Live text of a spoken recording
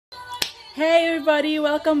Hey everybody,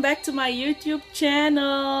 welcome back to my YouTube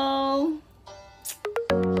channel.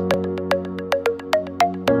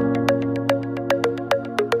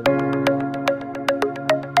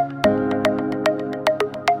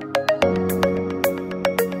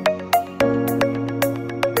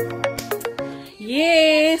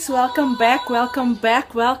 Yes, welcome back, welcome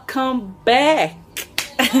back, welcome back.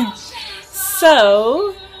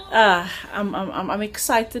 So I'm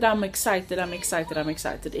excited, I'm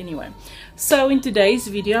excited. Anyway, so in today's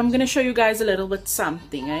video I'm gonna show you guys a little bit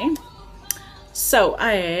something, So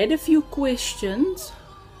I had a few questions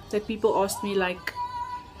that people asked me, like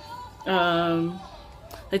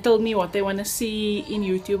they told me what they want to see in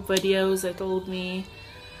YouTube videos. They told me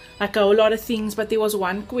like a whole lot of things, but there was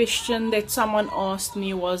one question that someone asked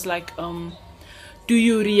me was like, do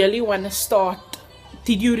you really want to start,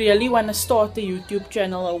 did you really want to start a YouTube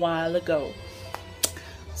channel a while ago?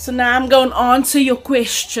 So now I'm going to answer your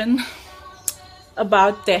question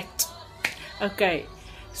about that. Okay,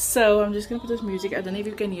 so I'm just going to put this music. I don't know if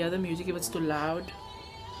you can hear the music, if it's too loud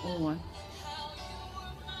or what.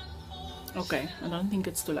 Okay, I don't think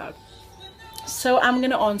it's too loud. So I'm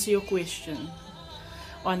going to answer your question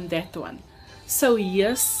on that one. So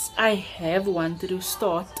yes, I have wanted to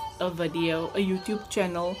start a YouTube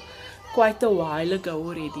channel quite a while ago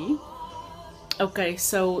already. Okay,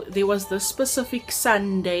 so there was this specific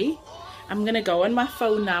Sunday. I'm gonna go on my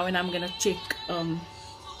phone now and I'm gonna check, let me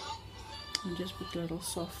just put a little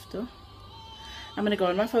softer. I'm gonna go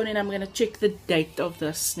on my phone and I'm gonna check the date of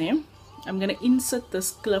this name. I'm gonna insert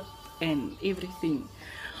this clip and everything.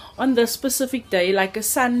 On this specific day, like a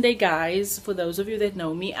Sunday, guys, for those of you that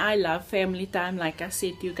know me, I love family time, like I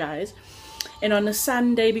said to you guys. And on a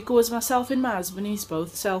Sunday, because myself and my husband is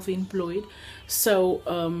both self-employed,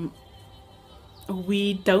 so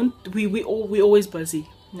we always busy,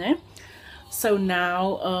 né? So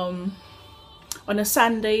now on a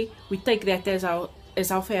Sunday we take that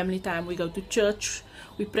as our family time. We go to church,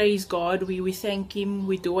 we praise God, we thank Him,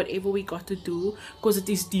 we do whatever we got to do because it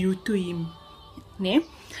is due to Him, né?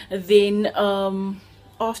 Then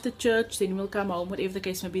after church, then we'll come home, whatever the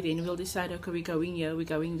case may be. Then we'll decide, okay, we're going here, we're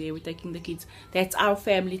going there, we're taking the kids. That's our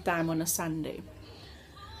family time on a Sunday.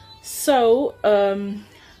 So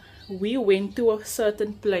we went to a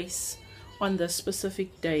certain place on this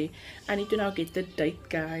specific day. I need to now get the date,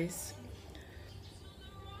 guys.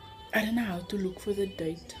 I don't know how to look for the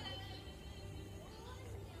date.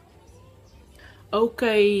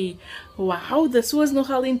 Okay, wow, this was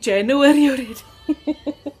nogal in January already.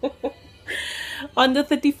 On the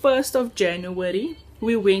 31st of January,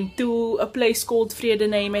 we went to a place called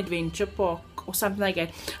Vredenheim Adventure Park or something like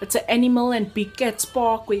that. It's an animal and big cats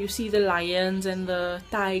park where you see the lions and the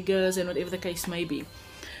tigers and whatever the case may be.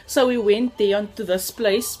 So we went there onto this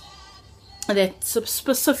place that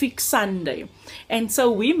specific Sunday. And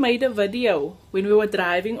so we made a video when we were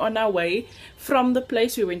driving on our way from the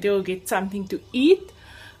place. We went to go get something to eat.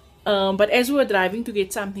 But as we were driving to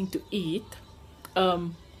get something to eat,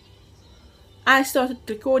 I started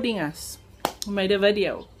recording us. We made a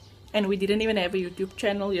video. And we didn't even have a YouTube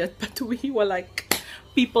channel yet, but we were like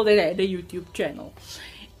people that had a YouTube channel.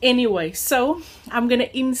 Anyway, so I'm gonna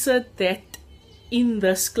insert that in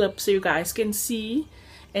this clip so you guys can see,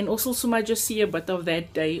 and also so much just see a bit of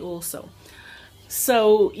that day also.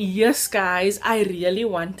 So yes, guys, I really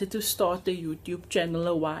wanted to start a YouTube channel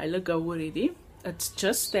a while ago already. It's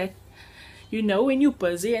just that, you know, when you're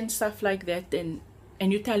busy and stuff like that, and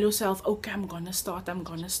you tell yourself, okay, I'm gonna start.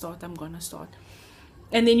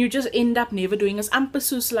 And then you just end up never doing it. Amper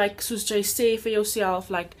soos like, soos jy sê vir yourself,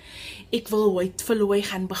 like, ek wil wait vir Louis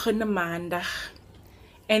gaan begin Maandag.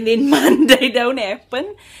 And then Monday don't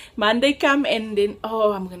happen. Monday come and then,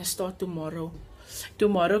 oh, I'm gonna start tomorrow.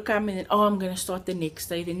 Tomorrow come and then, oh, I'm gonna start the next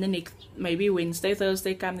day. Then the next, maybe Wednesday,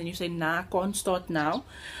 Thursday come, then you say, nah, I can't start now.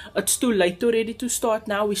 It's too late already to start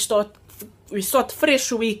now. We start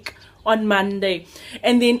fresh week on Monday.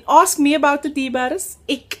 And then ask me about the T-bars.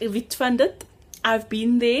 Ek weet van dit. I've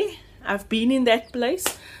been there. I've been in that place.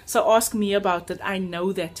 So ask me about it. I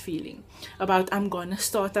know that feeling. About I'm gonna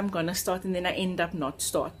start, and then I end up not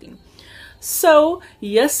starting. So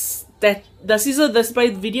yes, this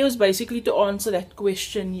video is basically to answer that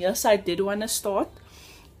question. Yes, I did want to start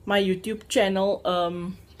my YouTube channel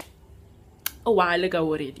a while ago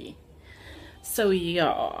already. So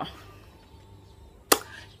yeah.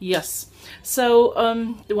 Yes, so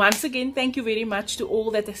once again, thank you very much to all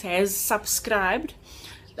that has subscribed.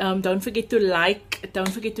 Don't forget to like, don't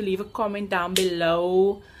forget to leave a comment down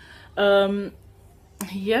below. Yeah,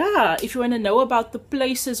 if you want to know about the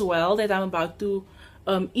place as well that I'm about to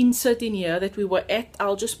insert in here that we were at,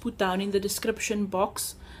 I'll just put down in the description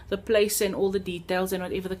box the place and all the details and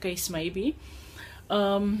whatever the case may be.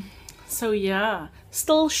 So yeah,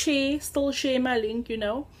 still share my link, you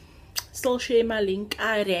know, still share my link.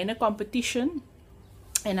 I ran a competition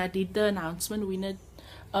and I did the announcement winner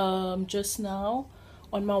just now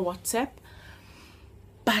on my WhatsApp,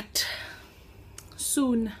 but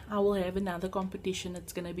soon I will have another competition.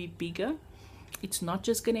 It's gonna be bigger. It's not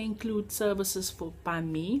just gonna include services by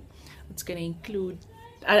me. It's gonna include,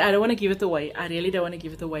 I don't want to give it away. I really don't want to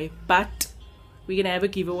give it away, but we're gonna have a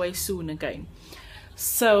giveaway soon again.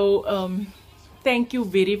 So thank you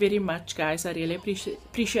very much, guys. I really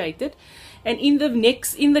appreciate it. And in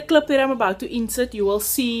the clip that I'm about to insert, you will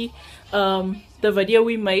see the video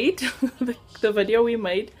we made the video we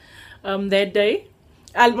made that day.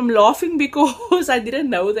 I'm laughing because I didn't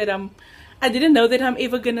know that I'm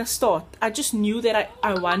ever gonna start. I just knew that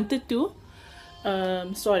I wanted to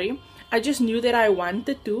I just knew that I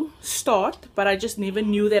wanted to start, but I just never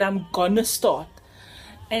knew that I'm gonna start.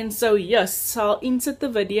 And so yes, I'll insert the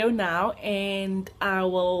video now, and I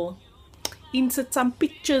will insert some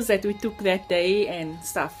pictures that we took that day and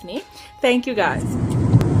stuff. Thank you, guys.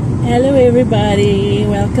 Hello everybody,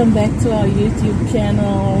 welcome back to our YouTube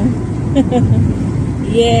channel.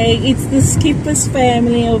 Yeah, it's the Skippers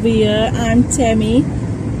family over here. I'm Tammy.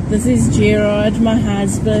 This is Gerard, my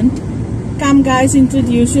husband. Come guys,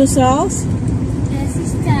 introduce yourselves. This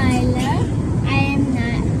is Tyler. I am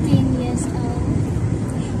 19 years old.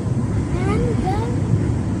 And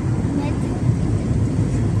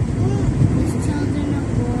these children are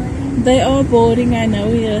boring. They are boring, I know,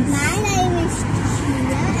 yes. My name is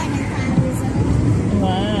Sheila and I'm 5 years old.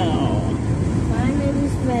 Wow. My name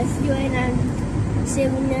is Matthew and I'm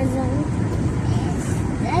 7 years old.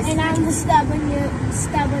 And I'm the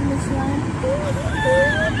stubbornest one.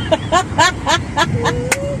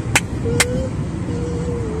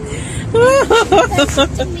 This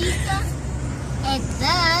is Mika. And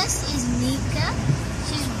this is Mika.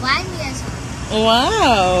 She's 1 year old.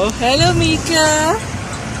 Wow. Hello, Mika.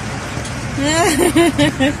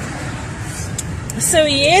 So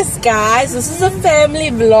yes, guys, this is a family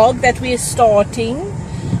vlog that we're starting.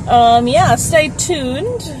 Yeah, stay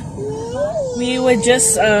tuned. We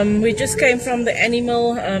just came from the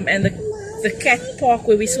animal and the cat park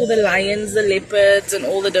where we saw the lions, the leopards, and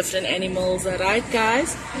all the different animals. Alright,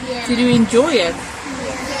 guys? Yeah. Did you enjoy it?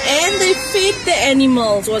 Yeah. And they fed the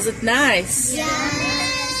animals. Was it nice? Yeah.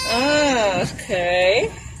 Ah,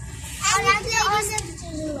 okay. I like the ostriches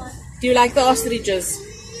a lot. Do you like the ostriches?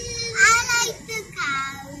 I like the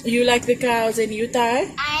cows. You like the cows, and you,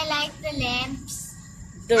 Ty? I like the lambs.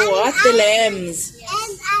 The what? The lambs. Yes.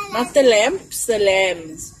 And Not the lamps, the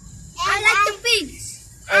lambs. I like the pigs.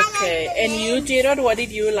 Okay, and you, Gerard, what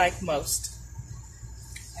did you like most?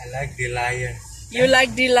 I like the lion. You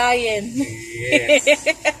like the lion. Yes.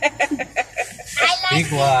 I like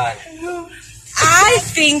Big one. I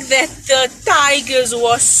think that the tigers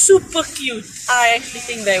were super cute. I actually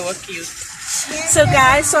think they were cute. So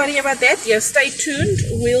guys, sorry about that. Yeah, stay tuned.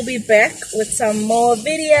 We'll be back with some more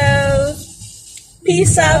videos.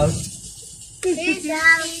 Peace out. Peace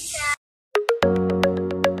out.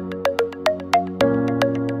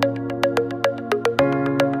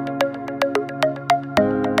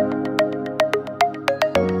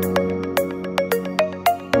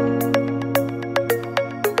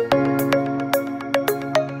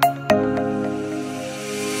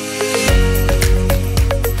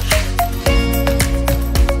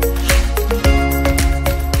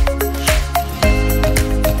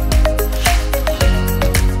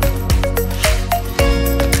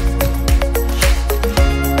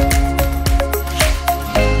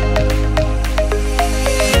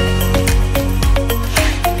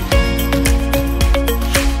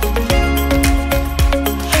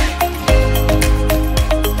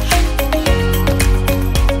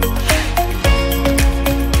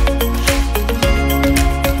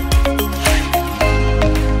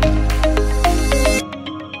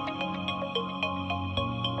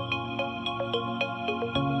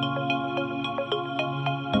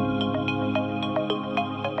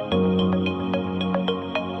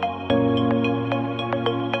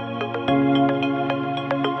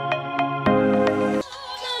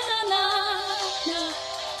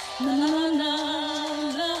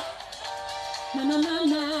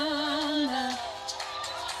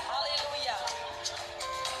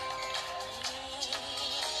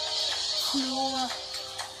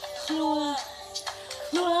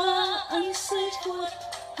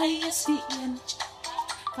 Hy is die een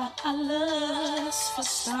wat alles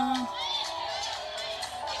verstaan.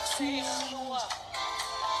 Ek sê glo,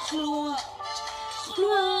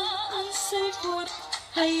 glo aan sy woord.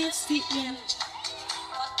 Hy is die een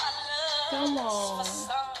wat Come on.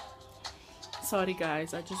 Sorry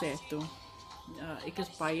guys, I just had to. Ek is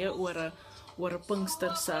baie oor 'n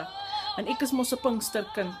Pinkstersak. En ek is mos 'n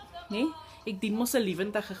Pinksterkind, nee? Ek dien mos 'n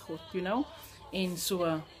lewendige God, you know? En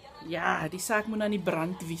so ja, die saak moet aan die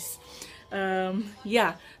brand wees.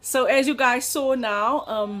 Yeah. So as you guys saw now,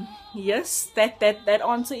 yes, that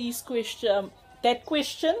answer is question. That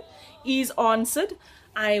question is answered.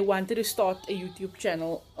 I wanted to start a YouTube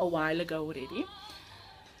channel a while ago already.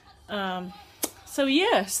 So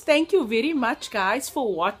yes, thank you very much guys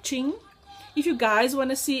for watching. If you guys want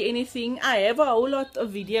to see anything, I have a whole lot of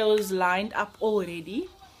videos lined up already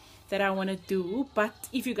that I want to do. But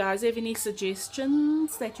if you guys have any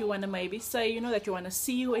suggestions that you want to maybe say, you know, that you want to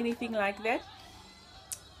see or anything like that,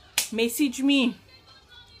 message me.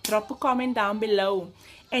 Drop a comment down below.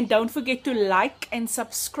 And don't forget to like and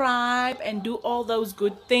subscribe and do all those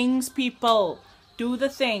good things, people. Do the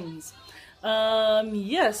things.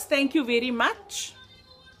 Yes, thank you very much.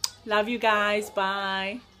 Love you guys.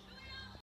 Bye.